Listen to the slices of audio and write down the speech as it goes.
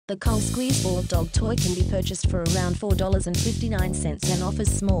The Cole Squeeze Ball Dog toy can be purchased for around $4.59 and offers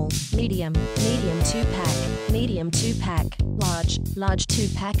small, medium, medium 2-pack, medium 2-pack, large, large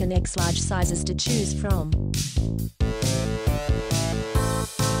 2-pack and X large sizes to choose from. The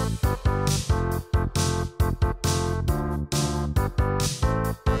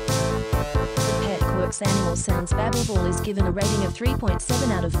Pet Quirks Animal Sounds Babble Ball is given a rating of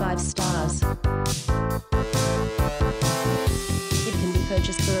 3.7 out of 5 stars.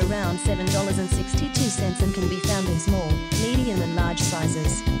 Purchased for around $7.62 and can be found in small, medium and large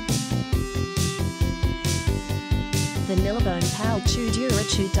sizes. The Nillabone Pow Chew Dura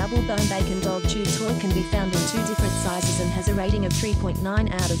Chew Double Bone Bacon Dog Chew toy can be found in 2 different sizes and has a rating of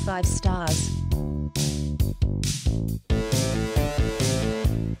 3.9 out of 5 stars.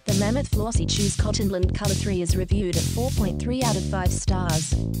 The Mammoth Flossy Chews Cotton Blend Color 3 is reviewed at 4.3 out of 5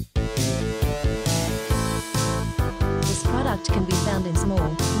 stars. This product can be found in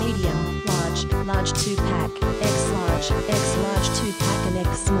small, medium, large, large 2-pack, X large 2-pack and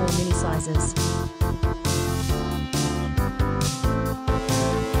X small mini sizes.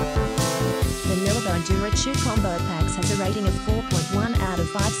 The Nillabone Dura Chew Combo Packs has a rating of 4.1 out of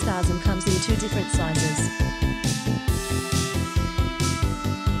 5 stars and comes in 2 different sizes.